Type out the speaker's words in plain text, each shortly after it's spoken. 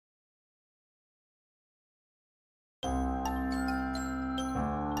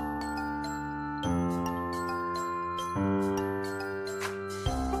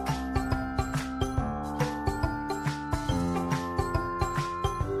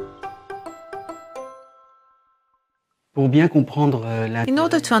In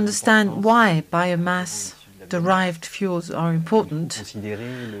order to understand why biomass-derived fuels are important,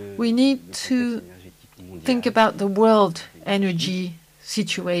 we need to think about the world energy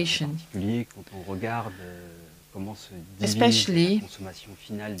situation, especially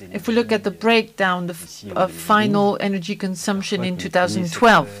if we look at the breakdown of final energy consumption in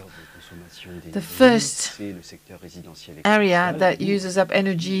 2012. The first area that uses up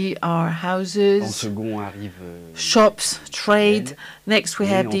energy are houses, shops, trade. Next, we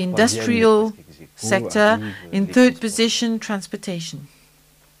have the industrial sector. In third position, transportation.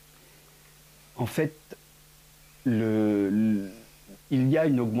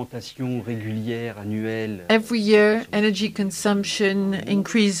 Every year, energy consumption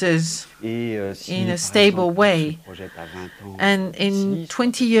increases in a stable way. And in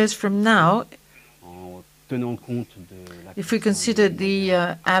 20 years from now, if we consider the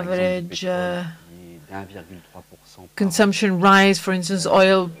average consumption rise, for instance,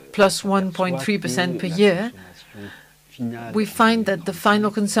 oil plus 1.3% per year, we find that the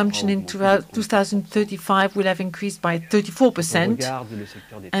final consumption in 2035 will have increased by 34%.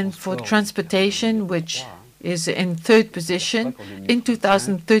 And for transportation, which is in third position, in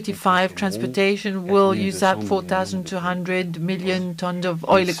 2035, transportation will use up 4,200 million tons of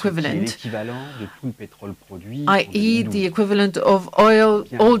oil equivalent, i.e. the equivalent of oil,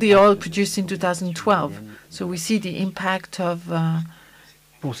 all the oil produced in 2012. So we see the impact of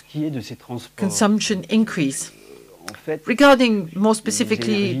consumption increase. Regarding more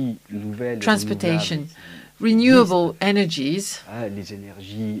specifically transportation, renewable energies,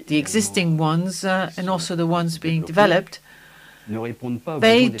 the existing ones and also the ones being developed,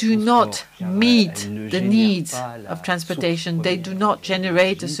 they do not meet the needs of transportation. They do not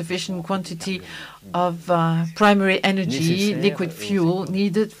generate a sufficient quantity of primary energy, liquid fuel,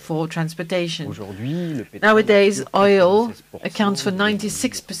 needed for transportation. Nowadays, oil accounts for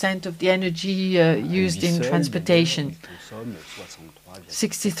 96% of the energy used in transportation.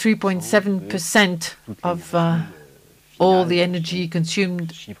 63.7% of all the energy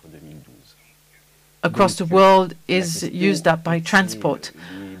consumed across the world is used up by transport.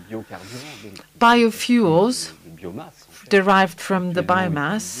 Biofuels derived from the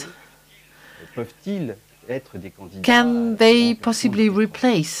biomass, can they possibly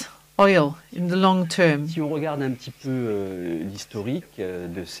replace oil in the long term? Here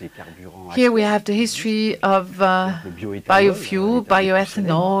we have the history of biofuel.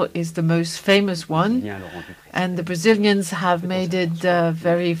 Bioethanol is the most famous one, and the Brazilians have made it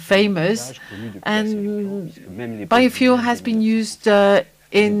very famous. And biofuel has been used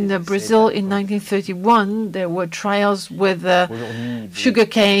in Brazil in 1931. There were trials with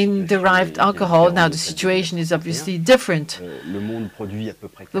sugarcane-derived alcohol. Now the situation is obviously different.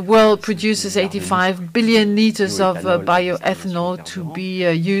 The world produces 85 billion liters of bioethanol to be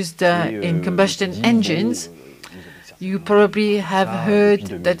used in combustion engines. You probably have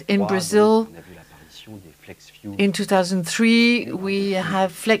heard that in Brazil, in 2003, we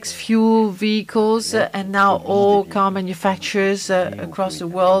have flex fuel vehicles, and now all car manufacturers across the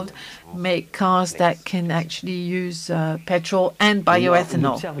world make cars that can actually use petrol and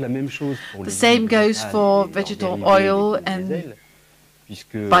bioethanol. The same goes for vegetable oil and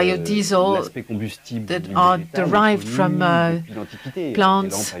biodiesel that are derived from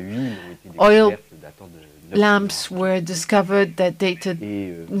plants. Oil lamps were discovered that dated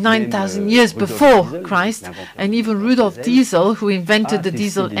 9,000 years before Christ, and even Rudolf Diesel, who invented the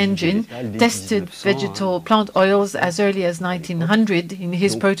diesel engine, tested vegetable plant oils as early as 1900 in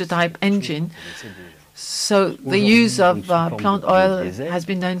his prototype engine. So the use of plant oil has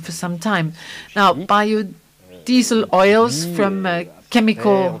been known for some time. Now, biodiesel oils from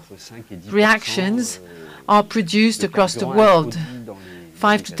chemical reactions are produced across the world.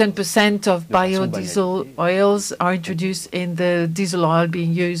 5 to 10% of biodiesel oils are introduced in the diesel oil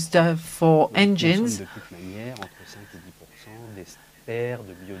being used for engines.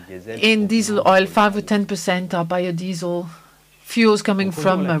 In diesel oil, 5 or 10% are biodiesel fuels coming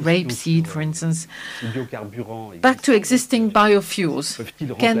from rapeseed, for instance. Back to existing biofuels.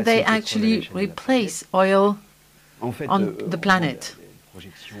 Can they actually replace oil on the planet?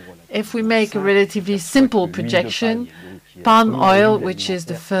 If we make a relatively simple projection, palm oil, which is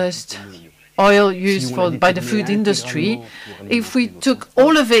the first oil used by the food industry, if we took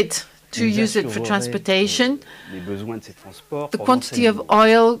all of it to use it for transportation, the quantity of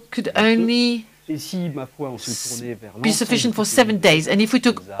oil could only be sufficient for 7 days. And if we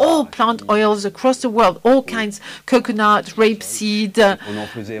took all plant oils across the world, all kinds, coconut, rapeseed,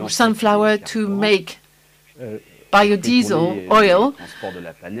 sunflower, to make biodiesel oil,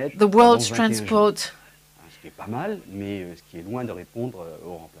 the world's transport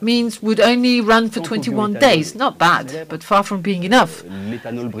means would only run for 21 days. Not bad, but far from being enough.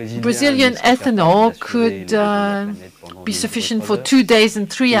 Brazilian ethanol could be sufficient for 2 days and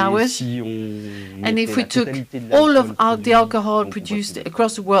 3 hours. And if we took all of the alcohol produced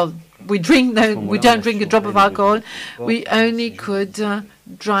across the world, we don't drink a drop of alcohol, we only could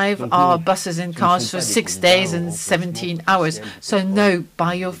drive our buses and cars for 6 days and 17 hours. So no,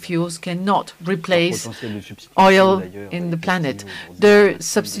 biofuels cannot replace oil in the planet. Their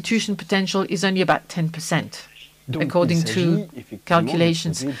substitution potential is only about 10%, according to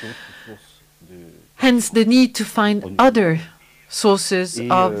calculations. Hence the need to find other sources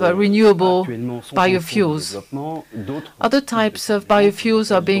of renewable biofuels. Other types of biofuels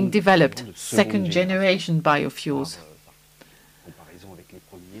are being developed, second-generation biofuels.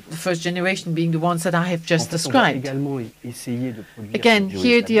 The first generation being the ones that I have just described. Again,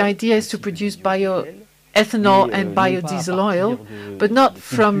 here the idea is to produce bioethanol and biodiesel oil, but not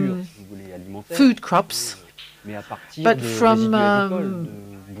from food crops, but from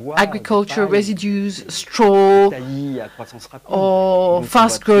agriculture residues, straw, or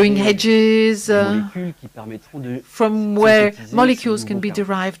fast-growing hedges, from where molecules can be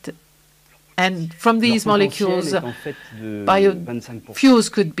derived. And from these molecules, biofuels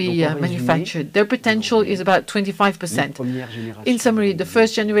could be manufactured. Their potential is about 25%. In summary, the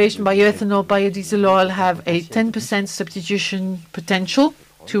first generation bioethanol, biodiesel oil have a 10% substitution potential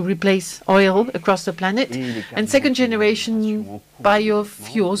to replace oil across the planet. And second generation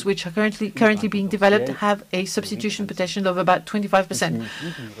biofuels, which are currently being developed, have a substitution potential of about 25%.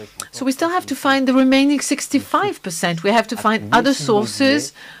 So we still have to find the remaining 65%. We have to find other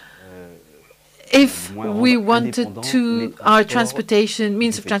sources if we wanted to our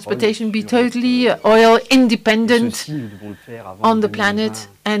means of transportation be totally oil independent on the planet,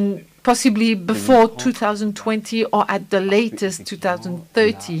 and possibly before 2020 or at the latest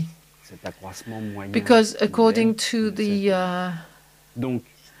 2030. Because according to the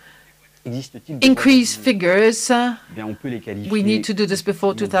increased figures, we need to do this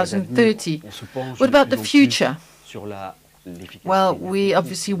before 2030. What about the future? Well, we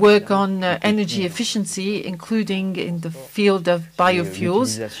obviously work on energy efficiency, including in the field of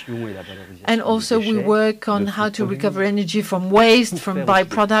biofuels. And also we work on how to recover energy from waste, from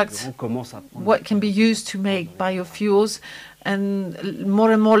byproducts, what can be used to make biofuels. And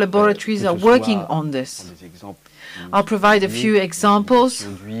more laboratories are working on this. I'll provide a few examples.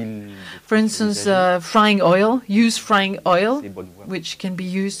 For instance, frying oil, frying oil, which can be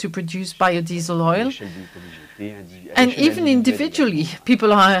used to produce biodiesel oil. And even individually,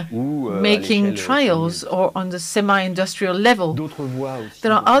 people are making trials or on the semi-industrial level.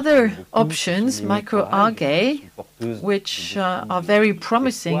 There are other options, microalgae, which are very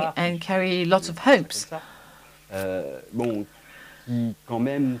promising and carry lots of hopes.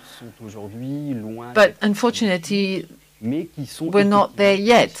 But unfortunately, we're not there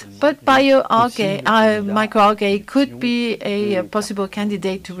yet. But microalgae could be a possible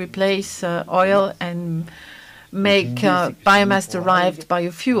candidate to replace oil and make biomass-derived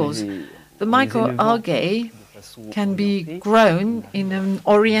biofuels. The microalgae can be grown in an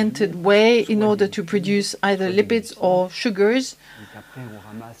oriented way in order to produce either lipids or sugars.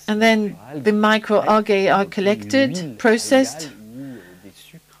 And then the microalgae are collected, processed,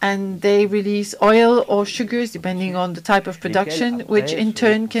 and they release oil or sugars, depending on the type of production, which in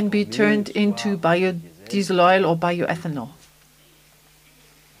turn can be turned into biodiesel oil or bioethanol.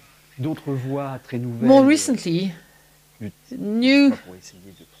 More recently, new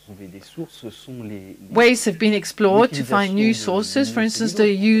ways have been explored to find new sources. For instance, the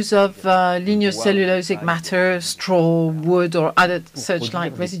use of lignocellulosic matter, straw, wood, or other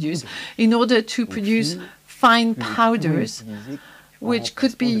such-like residues in order to produce fine powders which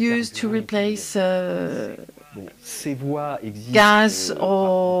could be used to replace gas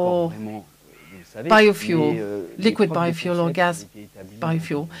or biofuel, liquid biofuel or gas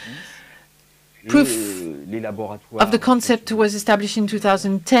biofuel. Proof of the concept was established in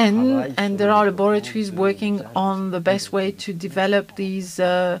 2010, and there are laboratories working on the best way to develop these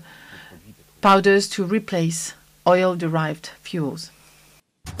powders to replace oil-derived fuels.